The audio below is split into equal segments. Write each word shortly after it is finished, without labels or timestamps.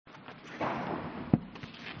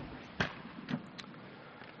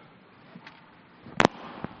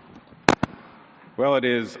Well, it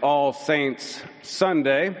is All Saints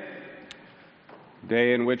Sunday,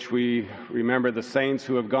 day in which we remember the saints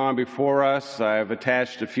who have gone before us. I've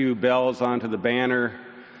attached a few bells onto the banner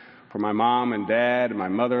for my mom and dad and my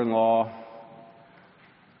mother-in-law.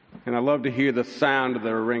 And I love to hear the sound of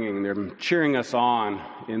their ringing. They're cheering us on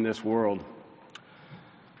in this world.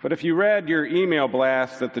 But if you read your email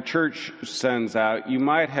blast that the church sends out, you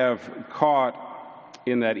might have caught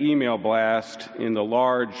in that email blast, in the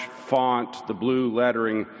large font, the blue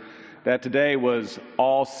lettering, that today was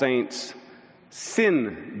All Saints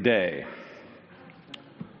Sin Day.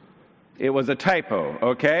 It was a typo,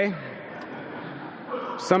 okay?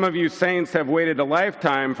 Some of you saints have waited a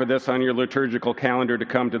lifetime for this on your liturgical calendar to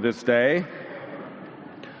come to this day.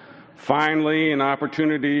 Finally, an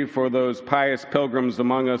opportunity for those pious pilgrims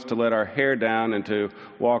among us to let our hair down and to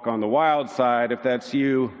walk on the wild side. If that's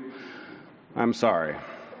you, I'm sorry.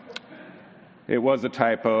 It was a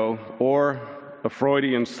typo or a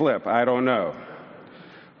Freudian slip, I don't know.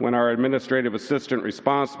 When our administrative assistant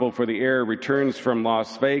responsible for the error returns from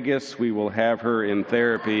Las Vegas, we will have her in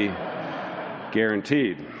therapy,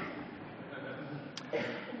 guaranteed.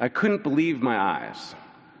 I couldn't believe my eyes.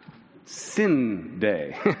 Sin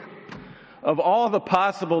Day. Of all the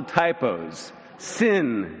possible typos,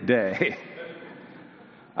 Sin Day.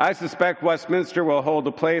 I suspect Westminster will hold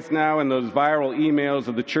a place now in those viral emails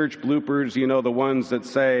of the church bloopers, you know, the ones that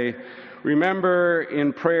say, "Remember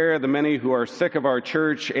in prayer the many who are sick of our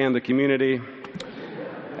church and the community."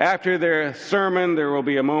 After their sermon, there will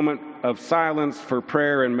be a moment of silence for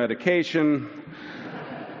prayer and medication.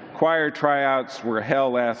 Choir tryouts were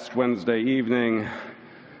held last Wednesday evening,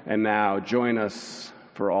 and now join us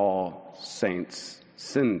for All Saints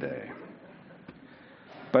Sin Day.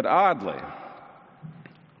 But oddly,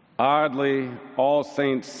 All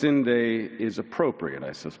Saints Sin Day is appropriate,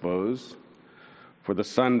 I suppose, for the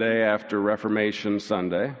Sunday after Reformation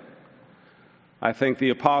Sunday. I think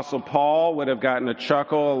the Apostle Paul would have gotten a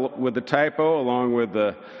chuckle with the typo, along with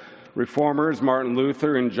the Reformers, Martin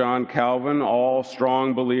Luther and John Calvin, all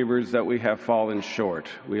strong believers that we have fallen short.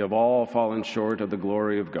 We have all fallen short of the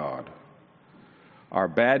glory of God. Our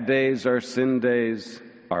bad days are sin days.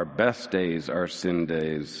 Our best days are sin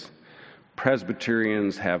days.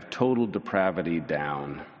 Presbyterians have total depravity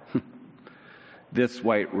down. This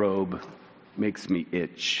white robe makes me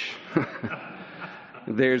itch.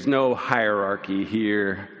 There's no hierarchy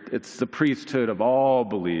here. It's the priesthood of all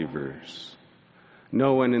believers.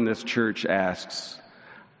 No one in this church asks,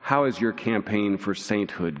 "How is your campaign for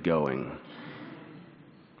sainthood going?"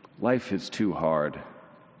 Life is too hard.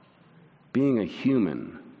 Being a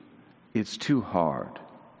human is too hard.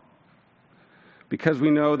 Because we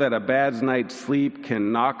know that a bad night's sleep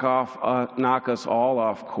can knock us all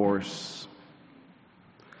off course.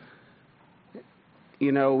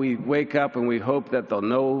 You know, we wake up and we hope that they'll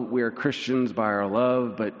know we're Christians by our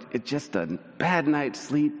love, but it's just a bad night's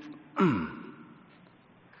sleep.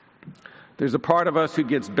 There's a part of us who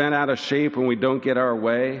gets bent out of shape when we don't get our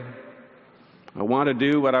way. I want to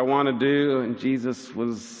do what I want to do, and Jesus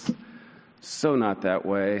was so not that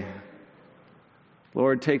way.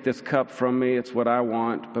 Lord, take this cup from me. It's what I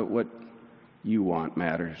want, but what you want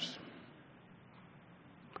matters.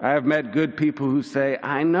 I have met good people who say,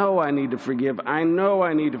 "I know I need to forgive. I know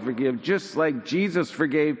I need to forgive," just like Jesus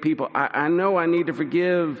forgave people. I know I need to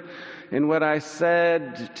forgive. And what I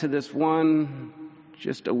said to this one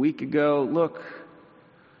just a week ago, "Look,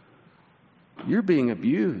 you're being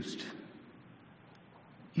abused.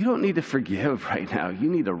 You don't need to forgive right now. You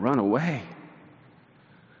need to run away."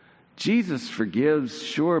 Jesus forgives,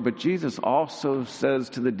 sure, but Jesus also says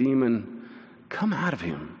to the demon, "Come out of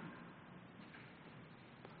him."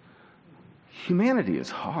 Humanity is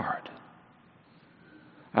hard.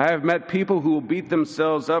 I have met people who will beat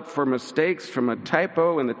themselves up for mistakes from a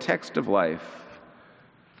typo in the text of life.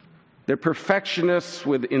 They're perfectionists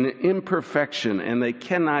with an imperfection, and they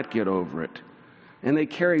cannot get over it. And they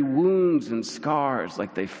carry wounds and scars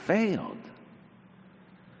like they failed.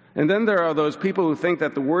 And then there are those people who think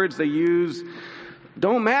that the words they use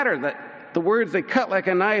don't matter, that the words they cut like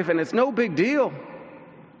a knife and it's no big deal.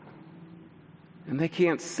 And they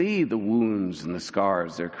can't see the wounds and the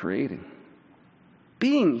scars they're creating.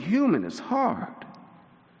 Being human is hard.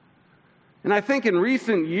 And I think in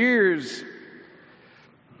recent years,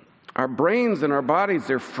 our brains and our bodies,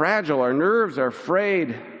 they're fragile, our nerves are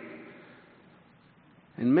frayed.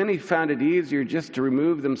 And many found it easier just to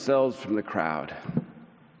remove themselves from the crowd,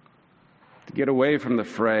 to get away from the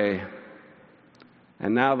fray.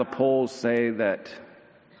 And now the polls say that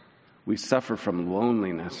we suffer from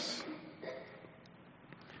loneliness.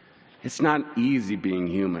 It's not easy being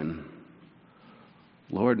human.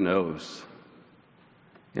 Lord knows.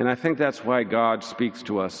 And I think that's why God speaks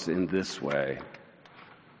to us in this way.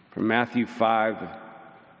 From Matthew 5,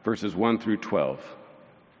 verses 1 through 12.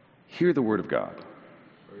 Hear the word of God.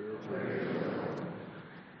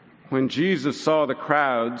 When Jesus saw the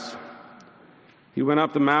crowds, he went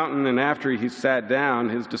up the mountain, and after he sat down,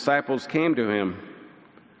 his disciples came to him.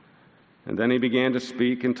 And then he began to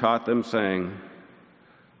speak and taught them, saying,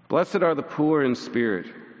 "Blessed are the poor in spirit,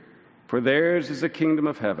 for theirs is the kingdom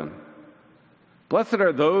of heaven. Blessed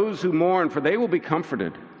are those who mourn, for they will be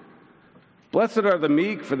comforted. Blessed are the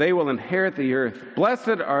meek, for they will inherit the earth.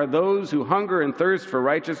 Blessed are those who hunger and thirst for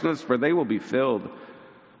righteousness, for they will be filled.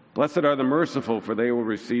 Blessed are the merciful, for they will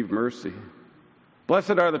receive mercy.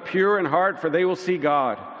 Blessed are the pure in heart, for they will see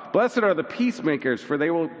God. Blessed are the peacemakers, for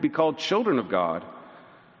they will be called children of God.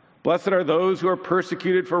 Blessed are those who are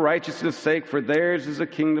persecuted for righteousness' sake, for theirs is the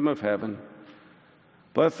kingdom of heaven.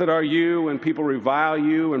 Blessed are you when people revile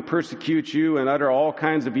you and persecute you and utter all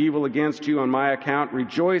kinds of evil against you on my account.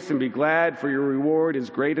 Rejoice and be glad, for your reward is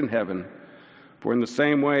great in heaven. For in the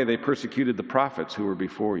same way they persecuted the prophets who were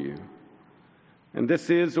before you." And this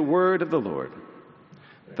is the word of the Lord.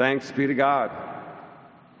 Thanks be to God.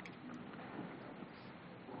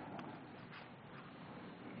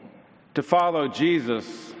 To follow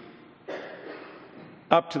Jesus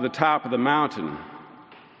up to the top of the mountain.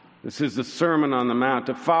 This is the Sermon on the Mount.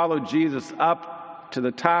 To follow Jesus up to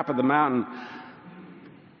the top of the mountain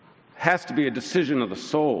has to be a decision of the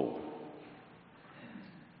soul.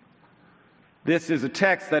 This is a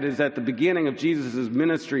text that is at the beginning of Jesus'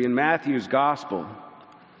 ministry in Matthew's gospel.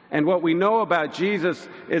 And what we know about Jesus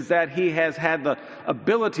is that he has had the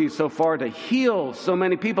ability so far to heal so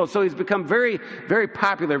many people. So he's become very, very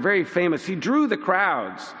popular, very famous. He drew the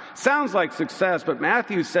crowds. Sounds like success, but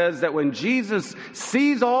Matthew says that when Jesus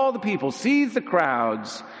sees all the people, sees the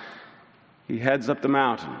crowds, he heads up the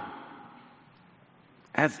mountain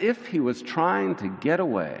as if he was trying to get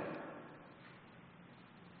away.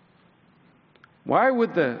 Why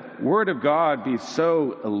would the Word of God be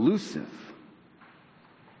so elusive?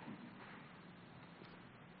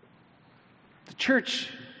 The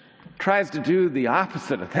church tries to do the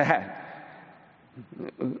opposite of that.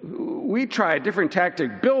 We try a different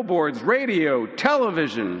tactic: billboards, radio,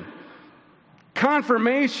 television,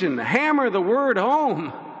 confirmation, hammer the word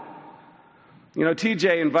home. You know,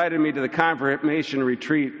 TJ invited me to the confirmation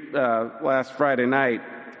retreat last Friday night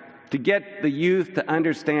to get the youth to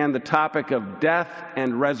understand the topic of death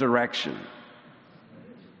and resurrection.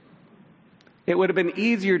 It would have been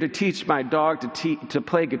easier to teach my dog to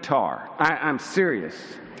play guitar. I'm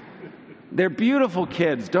serious. They're beautiful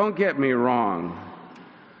kids, don't get me wrong.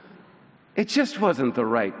 It just wasn't the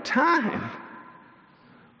right time.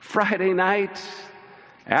 Friday night,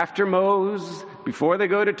 after Moe's, before they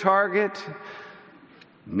go to Target,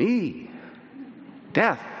 me,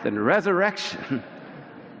 death and resurrection.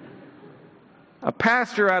 A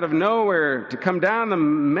pastor out of nowhere to come down the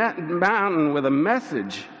mountain with a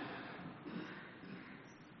message.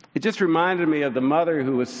 It just reminded me of the mother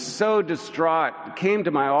who was so distraught, came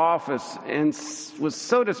to my office and was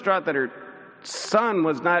so distraught that her son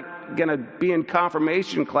was not going to be in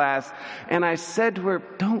confirmation class. And I said to her,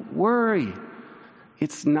 "Don't worry,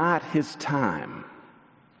 it's not his time."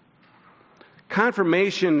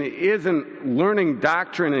 Confirmation isn't learning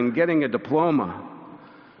doctrine and getting a diploma.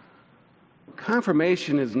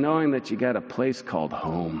 Confirmation is knowing that you got a place called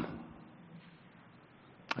home,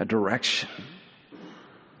 a direction,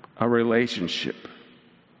 a relationship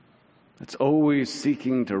that's always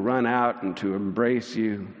seeking to run out and to embrace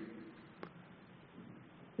you.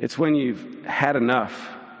 It's when you've had enough.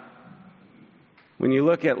 When you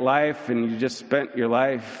look at life and you just spent your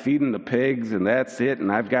life feeding the pigs and that's it,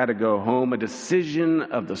 and I've got to go home, a decision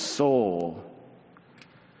of the soul.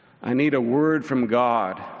 I need a word from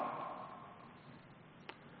God.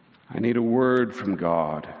 I need a word from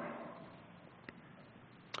God.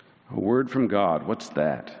 A word from God, what's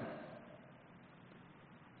that?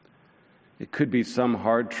 It could be some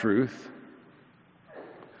hard truth.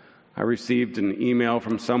 I received an email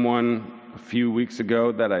from someone a few weeks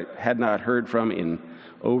ago that I had not heard from in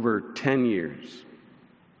over 10 years.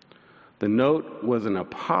 The note was an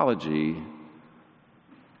apology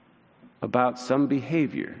about some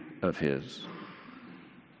behavior of his.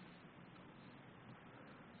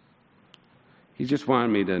 He just wanted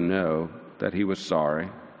me to know that he was sorry.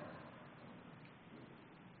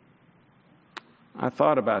 I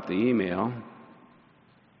thought about the email,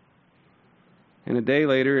 and a day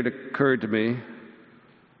later it occurred to me,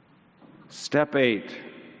 step 8,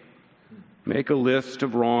 make a list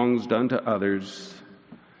of wrongs done to others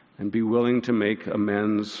and be willing to make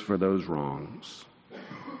amends for those wrongs.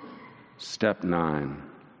 Step 9,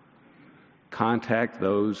 contact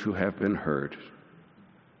those who have been hurt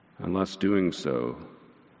unless doing so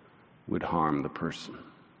would harm the person.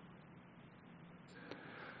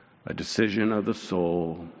 A decision of the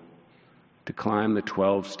soul to climb the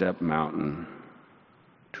 12-step mountain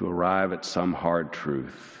to arrive at some hard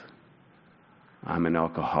truth. I'm an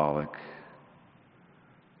alcoholic.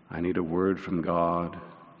 I need a word from God.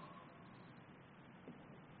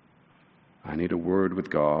 I need a word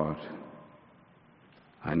with God.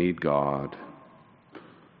 I need God.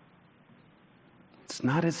 It's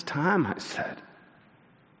not his time, I said.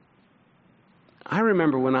 I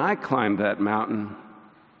remember when I climbed that mountain,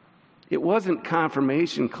 it wasn't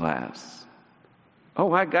confirmation class.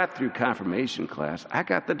 Oh, I got through confirmation class. I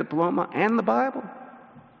got the diploma and the Bible.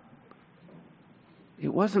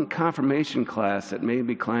 It wasn't confirmation class that made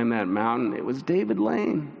me climb that mountain. It was David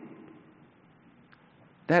Lane.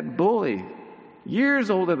 That bully, years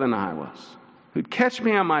older than I was, who'd catch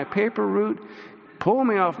me on my paper route, pull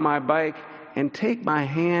me off my bike, and take my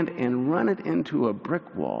hand and run it into a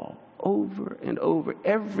brick wall over and over.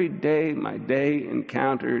 Every day my day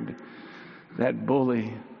encountered that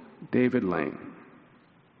bully, David Lane.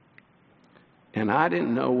 And I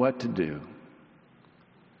didn't know what to do,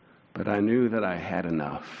 but I knew that I had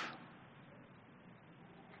enough.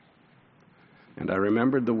 And I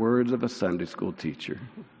remembered the words of a Sunday school teacher,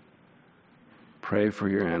 pray for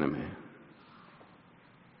your enemy.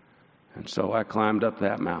 And so I climbed up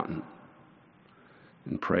that mountain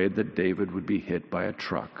and prayed that David would be hit by a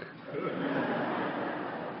truck.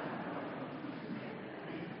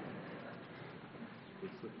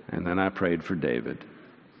 And then I prayed for David.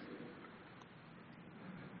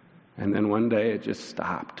 And then one day it just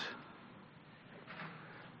stopped.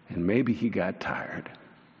 And maybe he got tired.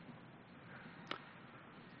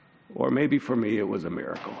 Or maybe for me it was a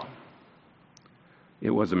miracle. It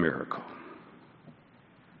was a miracle.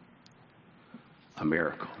 A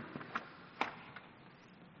miracle.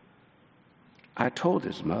 I told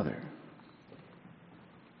his mother,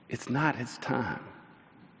 it's not his time.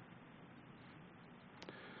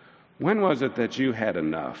 When was it that you had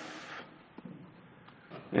enough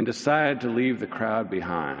and decided to leave the crowd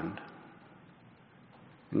behind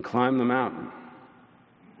and climb the mountain?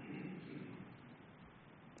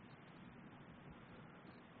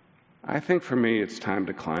 I think for me it's time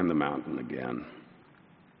to climb the mountain again.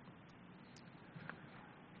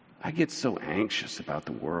 I get so anxious about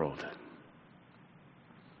the world.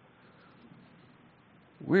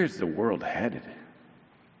 Where's the world headed?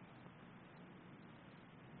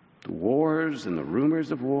 The wars and the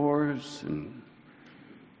rumors of wars, and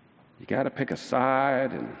you got to pick a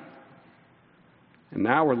side, and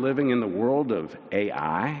now we're living in the world of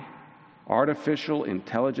AI, artificial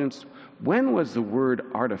intelligence. When was the word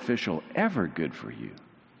artificial ever good for you?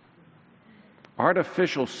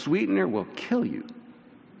 Artificial sweetener will kill you.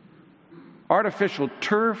 Artificial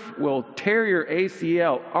turf will tear your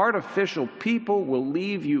ACL. Artificial people will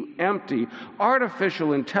leave you empty.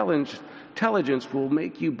 Artificial intelligence will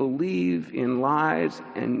make you believe in lies,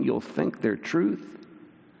 and you'll think they're truth.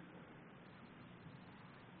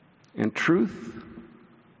 And truth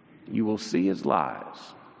you will see as lies.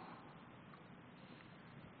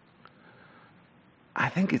 I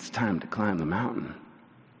think it's time to climb the mountain.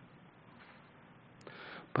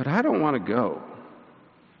 But I don't want to go.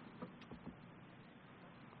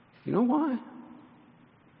 You know why?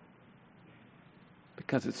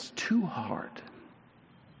 Because it's too hard.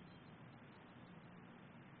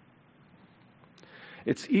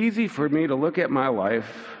 It's easy for me to look at my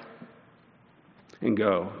life and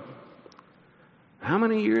go, how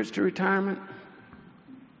many years to retirement?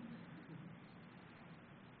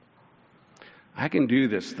 I can do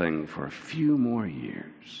this thing for a few more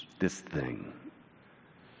years. This thing.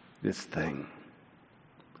 This thing.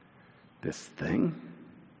 This thing.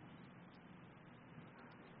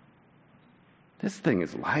 This thing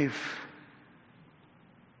is life.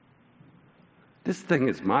 This thing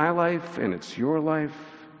is my life, and it's your life.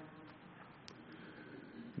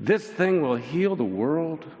 This thing will heal the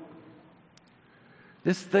world.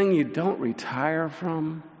 This thing you don't retire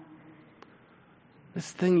from.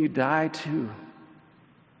 This thing you die to.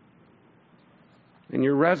 And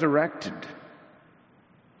you're resurrected.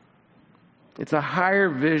 It's a higher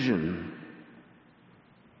vision.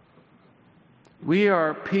 We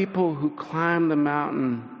are people who climb the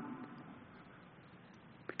mountain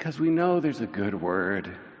because we know there's a good word,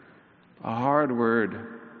 a hard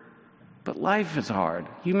word, but life is hard.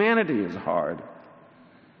 Humanity is hard.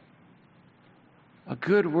 A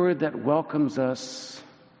good word that welcomes us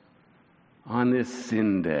on this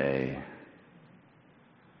sin day.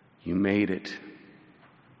 You made it.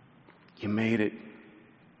 You made it.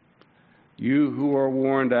 You who are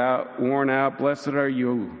worn out, blessed are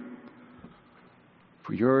you,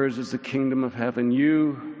 for yours is the kingdom of heaven.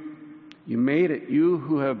 You made it. You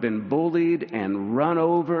who have been bullied and run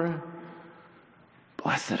over,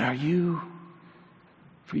 blessed are you,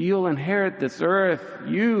 for you'll inherit this earth.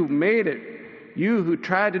 You made it. You who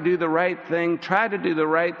tried to do the right thing,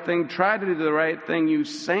 you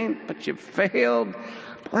saint, but you failed.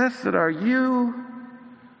 Blessed are you.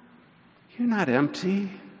 You're not empty.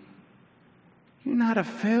 You're not a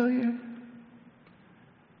failure.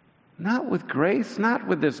 Not with grace, not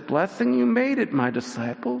with this blessing. You made it, my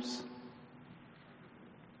disciples.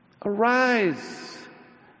 Arise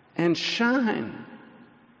and shine,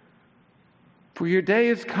 for your day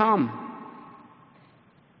has come.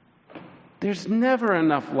 There's never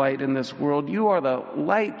enough light in this world. You are the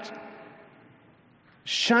light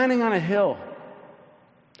shining on a hill.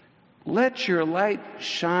 Let your light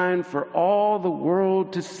shine for all the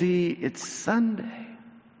world to see. It's Sunday.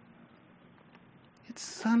 It's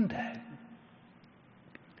Sunday.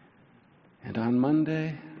 And on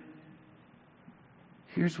Monday,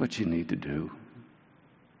 here's what you need to do.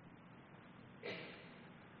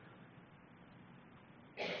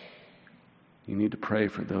 You need to pray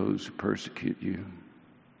for those who persecute you.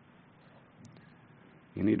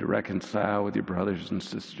 You need to reconcile with your brothers and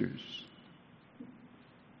sisters.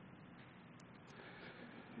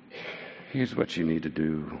 Here's what you need to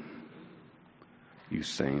do, you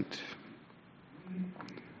saint.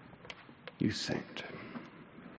 You saint.